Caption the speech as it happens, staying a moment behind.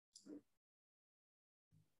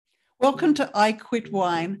Welcome to I Quit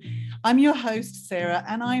Wine. I'm your host, Sarah,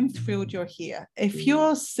 and I'm thrilled you're here. If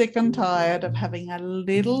you're sick and tired of having a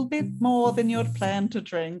little bit more than you'd planned to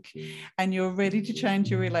drink and you're ready to change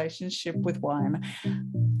your relationship with wine,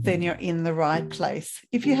 then you're in the right place.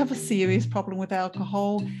 If you have a serious problem with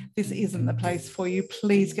alcohol, this isn't the place for you.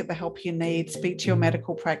 Please get the help you need. Speak to your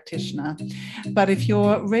medical practitioner. But if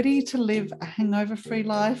you're ready to live a hangover-free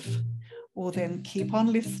life, well, then keep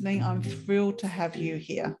on listening. I'm thrilled to have you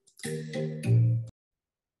here.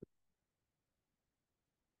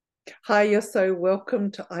 Hi, you're so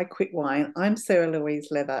welcome to I Quit Wine. I'm Sarah Louise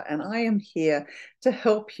Leather, and I am here to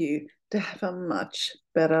help you to have a much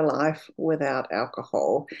better life without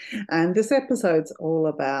alcohol. And this episode's all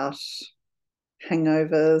about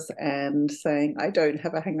hangovers and saying, I don't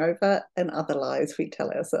have a hangover, and other lies we tell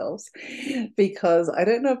ourselves. Because I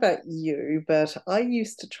don't know about you, but I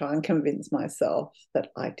used to try and convince myself that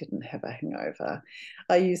I didn't have a hangover.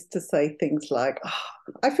 I used to say things like, oh,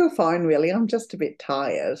 I feel fine, really. I'm just a bit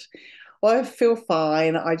tired. Well, I feel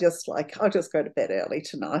fine. I'll just go to bed early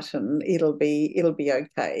tonight and it'll be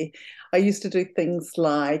okay. I used to do things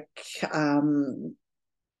like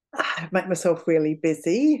make myself really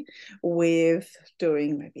busy with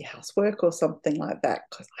doing maybe housework or something like that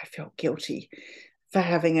because I felt guilty for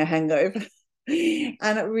having a hangover.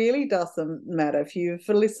 And it really doesn't matter. If you've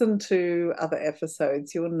listened to other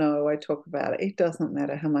episodes, you'll know I talk about it. It doesn't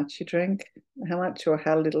matter how much you drink, how much or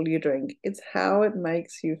how little you drink. It's how it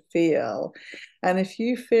makes you feel. And if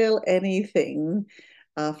you feel anything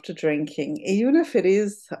after drinking, even if it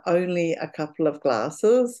is only a couple of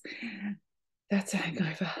glasses, that's a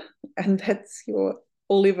hangover. And that's your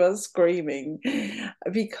liver screaming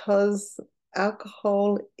because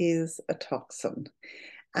alcohol is a toxin.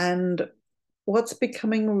 And what's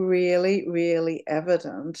becoming really, really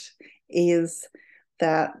evident is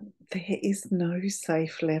that there is no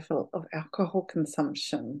safe level of alcohol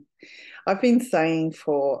consumption. I've been saying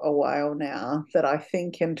for a while now that I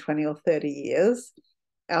think in 20 or 30 years,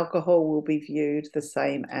 alcohol will be viewed the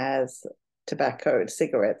same as tobacco,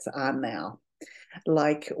 cigarettes are now.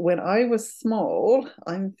 Like when I was small,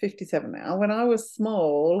 I'm 57 now, when I was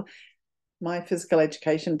small, my physical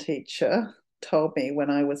education teacher told me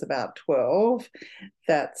when I was about 12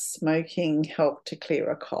 that smoking helped to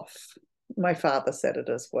clear a cough. My father said it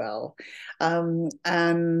as well.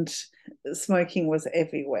 And smoking was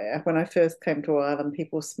everywhere. When I first came to Ireland,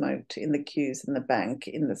 people smoked in the queues in the bank,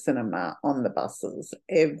 in the cinema, on the buses,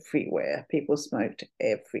 everywhere. People smoked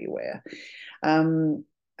everywhere.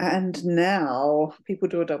 And now people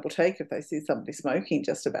do a double take if they see somebody smoking,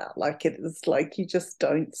 just about. Like it is like you just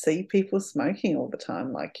don't see people smoking all the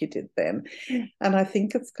time like you did then. And I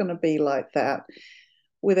think it's going to be like that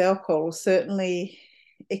with alcohol, certainly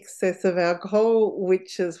excessive alcohol,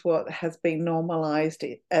 which is what has been normalized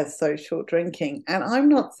as social drinking. And I'm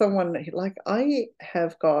not someone like I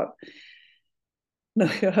have got no,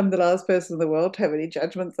 I'm the last person in the world to have any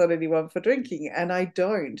judgments on anyone for drinking, and I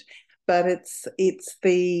don't. But it's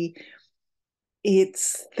the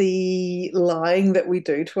lying that we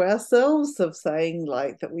do to ourselves of saying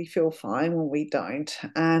like that we feel fine when we don't.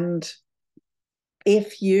 And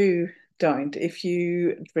if you don't, if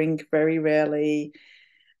you drink very rarely,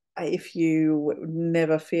 if you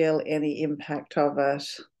never feel any impact of it,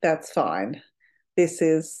 that's fine. This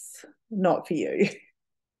is not for you.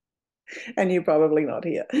 And you're probably not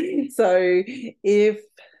here. So if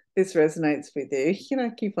this resonates with you,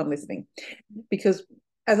 keep on listening. Because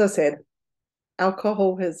as I said,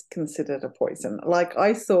 alcohol is considered a poison. Like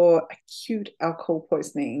I saw acute alcohol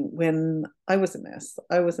poisoning when I was a nurse.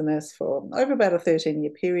 I was a nurse for over about a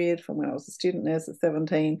 13-year period from when I was a student nurse at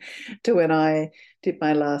 17 to when I did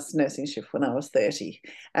my last nursing shift when I was 30.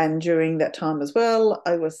 And during that time as well,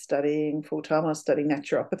 I was studying full-time. I was studying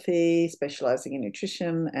naturopathy, specializing in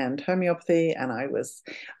nutrition and homeopathy. And I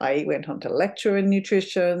went on to lecture in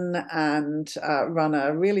nutrition and run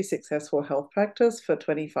a really successful health practice for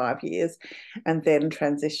 25 years. And then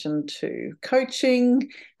transitioned to coaching.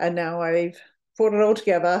 And now I've brought it all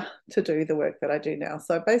together to do the work that I do now.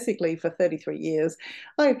 So basically for 33 years,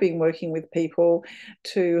 I've been working with people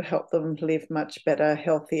to help them live much better,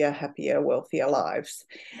 healthier, happier, wealthier lives.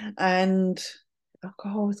 And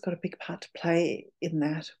alcohol has got a big part to play in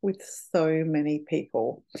that with so many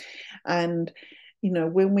people. And,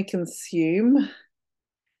 when we consume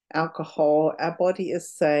alcohol, our body is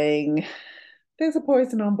saying, there's a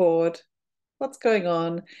poison on board. What's going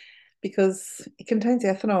on? Because it contains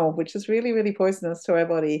ethanol, which is really, really poisonous to our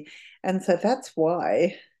body. And so that's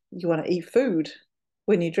why you want to eat food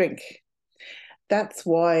when you drink. That's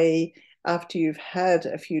why after you've had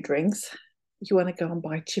a few drinks, you want to go and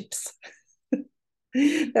buy chips.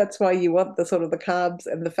 That's why you want the sort of the carbs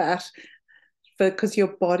and the fat, because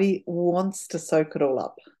your body wants to soak it all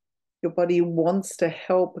up. Your body wants to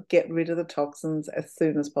help get rid of the toxins as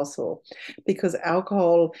soon as possible, because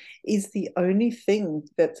alcohol is the only thing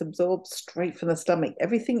that's absorbed straight from the stomach.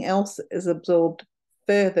 Everything else is absorbed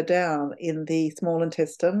further down in the small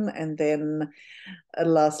intestine, and then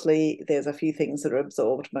lastly, there's a few things that are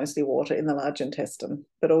absorbed, mostly water, in the large intestine.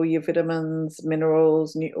 But all your vitamins,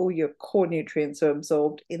 minerals, all your core nutrients are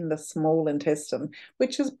absorbed in the small intestine,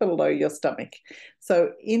 which is below your stomach.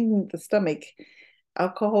 So in the stomach,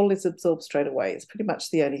 alcohol is absorbed straight away. It's pretty much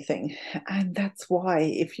the only thing. And that's why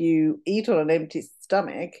if you eat on an empty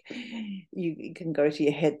stomach, you can go to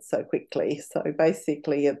your head so quickly. So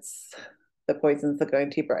basically, it's the poisons are going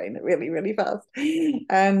to your brain really, really fast.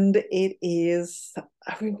 And it is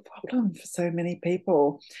a real problem for so many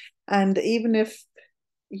people. And even if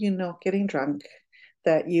you're not getting drunk,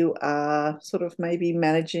 that you are sort of maybe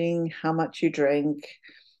managing how much you drink,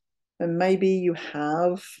 and maybe you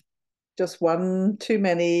have just one too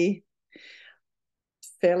many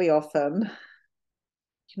fairly often,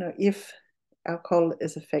 if alcohol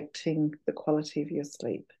is affecting the quality of your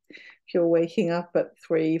sleep, if you're waking up at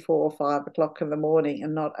 3, 4, 5 o'clock in the morning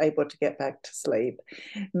and not able to get back to sleep,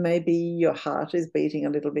 maybe your heart is beating a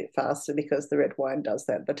little bit faster, because the red wine does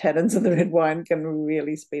that. The tannins in the red wine can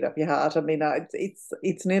really speed up your heart. I mean,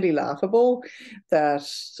 it's nearly laughable that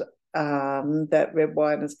that red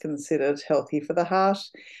wine is considered healthy for the heart,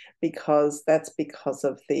 because that's because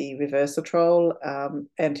of the resveratrol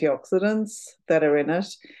antioxidants that are in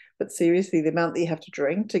it. But seriously, the amount that you have to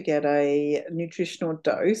drink to get a nutritional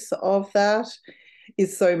dose of that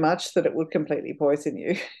is so much that it would completely poison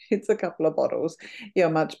you. It's a couple of bottles.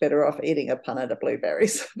 You're much better off eating a punnet of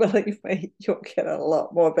blueberries. Believe me, you'll get a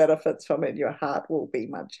lot more benefits from it. Your heart will be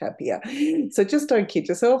much happier. So just don't kid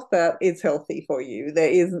yourself that it's healthy for you.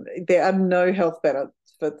 There are no health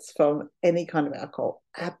benefits from any kind of alcohol.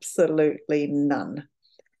 Absolutely none.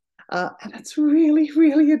 And it's really,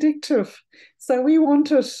 really addictive. So we want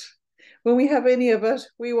it. When we have any of it,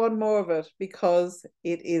 we want more of it, because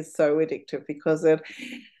it is so addictive,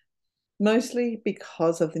 mostly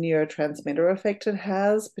because of the neurotransmitter effect it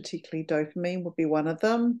has, particularly dopamine would be one of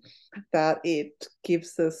them, that it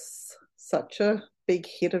gives us such a big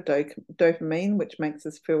hit of dopamine, which makes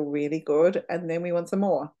us feel really good. And then we want some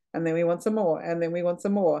more, and then we want some more, and then we want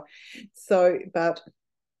some more. So, but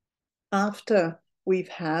after we've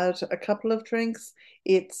had a couple of drinks,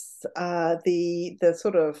 it's the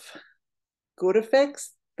sort of good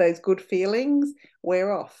effects, those good feelings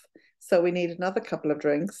wear off. So we need another couple of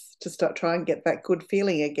drinks to start try and get that good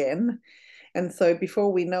feeling again. And so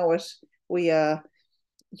before we know it, we are,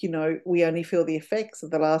 we only feel the effects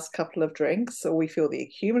of the last couple of drinks, or we feel the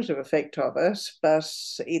accumulative effect of it, but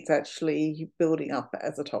it's actually building up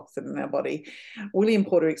as a toxin in our body. William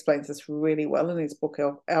Porter explains this really well in his book,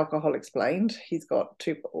 Alcohol Explained. He's got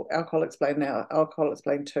 2, Alcohol Explained now, Alcohol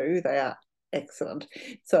Explained 2. They are excellent.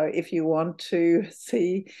 So if you want to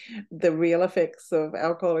see the real effects of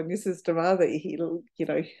alcohol in your system,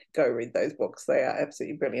 go read those books. They are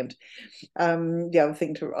absolutely brilliant. The other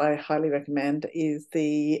thing I highly recommend is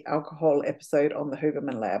the alcohol episode on the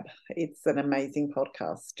Huberman Lab. It's an amazing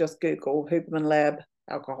podcast. Just Google Huberman Lab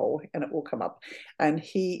alcohol and it will come up. And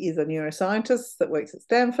he is a neuroscientist that works at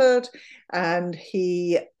Stanford, and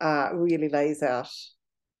he really lays out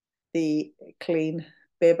the clean,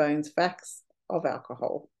 bare bones facts of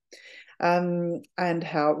alcohol, and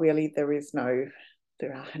how really there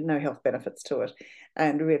are no health benefits to it,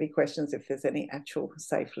 and really questions if there's any actual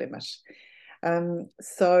safe limit.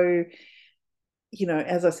 So,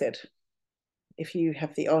 as I said, if you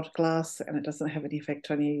have the odd glass and it doesn't have any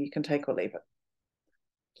effect on you, you can take or leave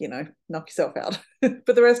it. Knock yourself out.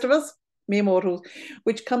 For the rest of us, mere mortals,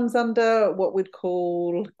 which comes under what we'd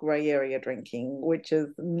call grey area drinking, which is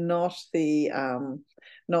not the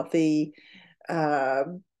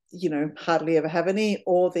hardly ever have any,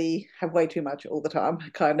 or the have way too much all the time,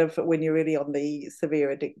 kind of when you're really on the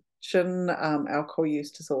severe addiction, alcohol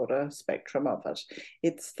use disorder spectrum of it.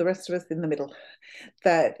 It's the rest of us in the middle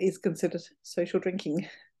that is considered social drinking.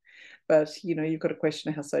 But, you've got to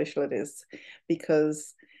question how social it is,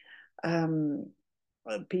 because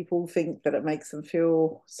people think that it makes them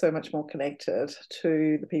feel so much more connected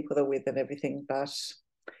to the people they're with and everything. But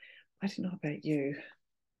I don't know about you,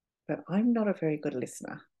 but I'm not a very good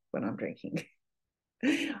listener when I'm drinking.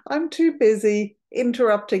 I'm too busy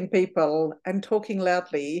interrupting people and talking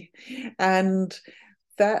loudly, and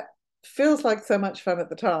that feels like so much fun at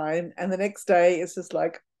the time. And the next day it's just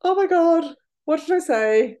like, oh my God, what did I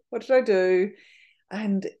say? What did I do?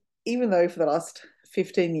 And even though for the last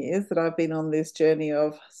 15 years that I've been on this journey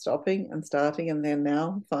of stopping and starting and then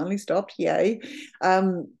now finally stopped. Yay.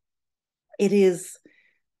 It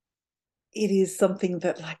is something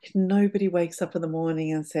that like nobody wakes up in the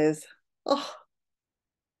morning and says, oh,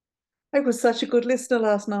 I was such a good listener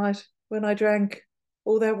last night when I drank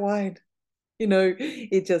all that wine.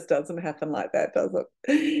 It just doesn't happen like that, does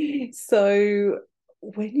it? So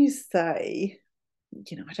when you say,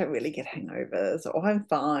 I don't really get hangovers, or I'm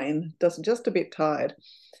fine, just a bit tired,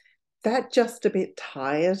 that just a bit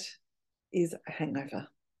tired is a hangover.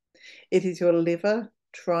 It is your liver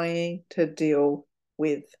trying to deal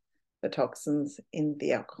with the toxins in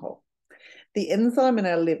the alcohol. The enzyme in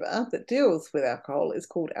our liver that deals with alcohol is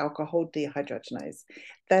called alcohol dehydrogenase.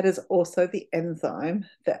 That is also the enzyme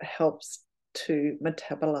that helps to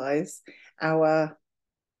metabolize our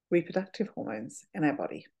reproductive hormones in our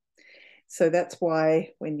body. So that's why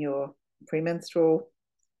when you're premenstrual,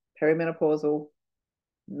 perimenopausal,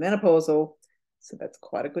 menopausal, so that's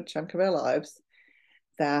quite a good chunk of our lives,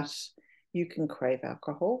 that you can crave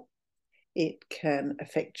alcohol. It can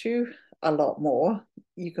affect you a lot more.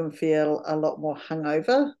 You can feel a lot more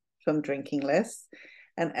hungover from drinking less.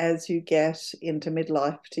 And as you get into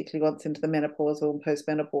midlife, particularly once into the menopausal and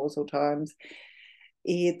postmenopausal times,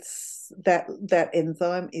 it's that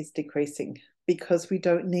enzyme is decreasing because we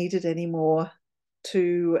don't need it anymore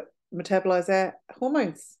to metabolize our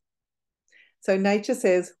hormones. So nature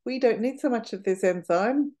says, we don't need so much of this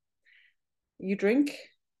enzyme. You drink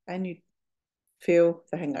and you feel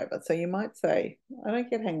the hangover. So you might say, I don't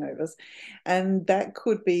get hangovers. And that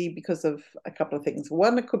could be because of a couple of things.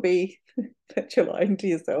 One, it could be that you're lying to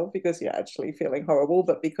yourself because you're actually feeling horrible,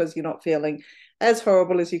 but because you're not feeling as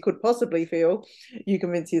horrible as you could possibly feel, you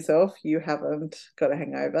convince yourself you haven't got a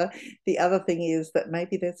hangover. The other thing is that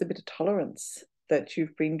maybe there's a bit of tolerance, that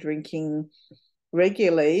you've been drinking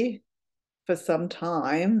regularly for some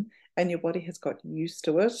time and your body has got used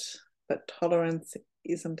to it, but tolerance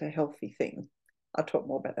isn't a healthy thing. I'll talk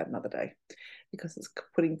more about that another day because it's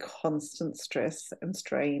putting constant stress and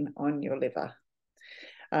strain on your liver.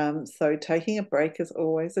 So taking a break is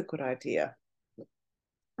always a good idea.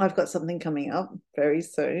 I've got something coming up very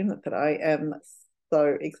soon that I am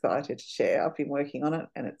so excited to share. I've been working on it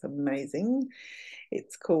and it's amazing.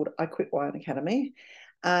 It's called I Quit Wine Academy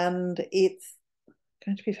and it's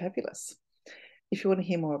going to be fabulous. If you want to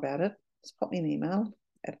hear more about it, just pop me an email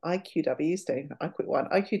at IQW, standing for I Quit Wine,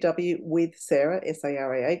 IQW with Sarah,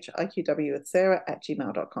 Sarah, IQW with Sarah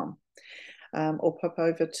 @gmail.com. Or pop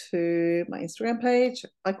over to my Instagram page,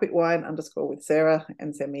 I Quit Wine _ with Sarah,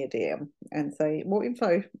 and send me a DM and say more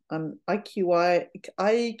info on IQW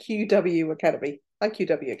Academy.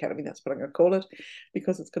 IQW Academy, that's what I'm going to call it,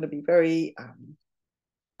 because it's going to be very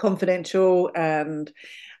confidential and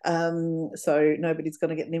so nobody's going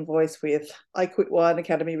to get an invoice with I Quit Wine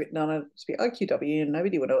Academy written on it. It's be IQW and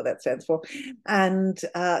nobody will know what that stands for, and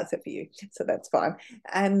except for you, so that's fine.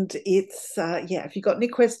 And it's if you've got any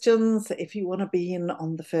questions, if you want to be in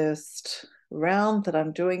on the first round that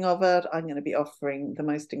I'm doing of it, I'm going to be offering the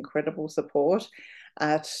most incredible support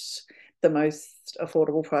at the most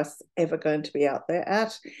affordable price ever going to be out there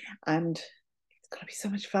at, and going to be so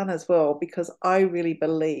much fun as well, because I really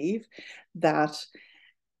believe that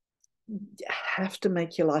you have to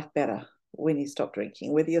make your life better when you stop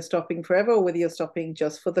drinking, whether you're stopping forever or whether you're stopping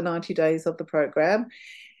just for the 90 days of the program.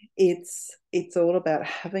 It's all about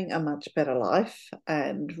having a much better life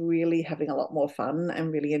and really having a lot more fun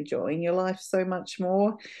and really enjoying your life so much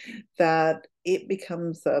more that it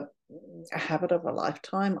becomes a habit of a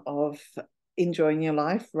lifetime of enjoying your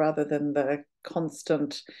life rather than the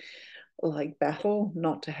constant battle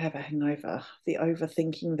not to have a hangover, the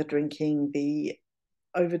overthinking, the drinking, the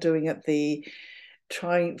overdoing it, the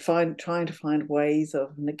trying to find ways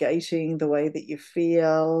of negating the way that you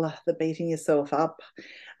feel, the beating yourself up,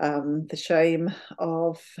 the shame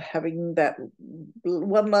of having that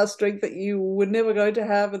one last drink that you were never going to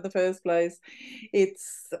have in the first place.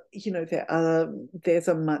 It's there's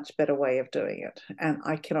a much better way of doing it, and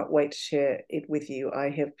I cannot wait to share it with you. I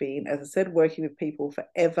have been, as I said, working with people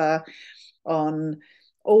forever on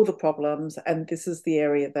all the problems, and this is the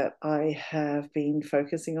area that I have been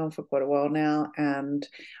focusing on for quite a while now, and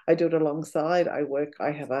I do it alongside. I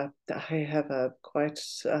have a quite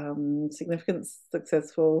significant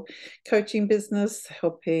successful coaching business,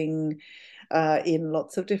 helping in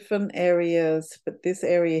lots of different areas, but this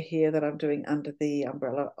area here that I'm doing under the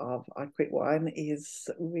umbrella of I Quit Wine is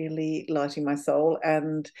really lighting my soul.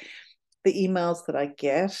 And the emails that I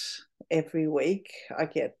get every week, I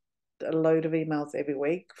get a load of emails every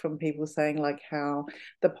week from people saying how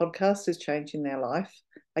the podcast is changing their life,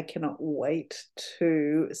 I cannot wait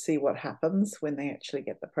to see what happens when they actually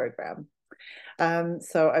get the program.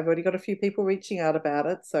 So I've already got a few people reaching out about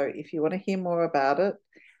it. So if you want to hear more about it,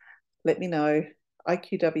 let me know.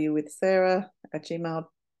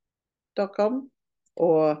 iqwwithsarah@gmail.com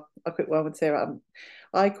or I quit wine with Sarah.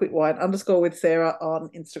 I quit wine _ with Sarah on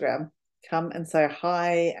Instagram. Come and say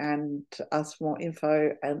hi and ask for more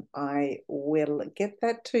info, and I will get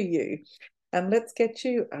that to you. And let's get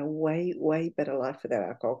you a way, way better life without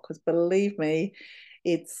alcohol. Because believe me,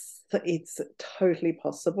 it's totally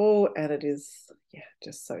possible, and it is, yeah,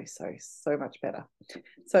 just so much better.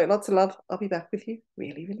 So lots of love. I'll be back with you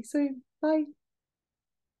really, really soon. Bye.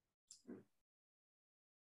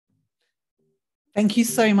 Thank you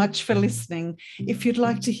so much for listening. If you'd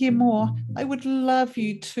like to hear more, I would love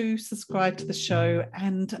you to subscribe to the show,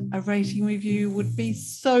 and a rating review would be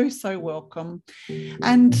so welcome.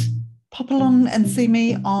 And pop along and see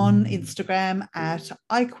me on Instagram at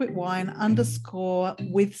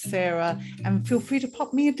iQuitWine_with Sarah, and feel free to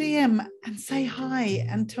pop me a DM and say hi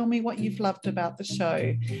and tell me what you've loved about the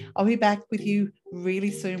show. I'll be back with you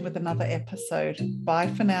really soon with another episode. Bye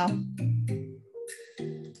for now.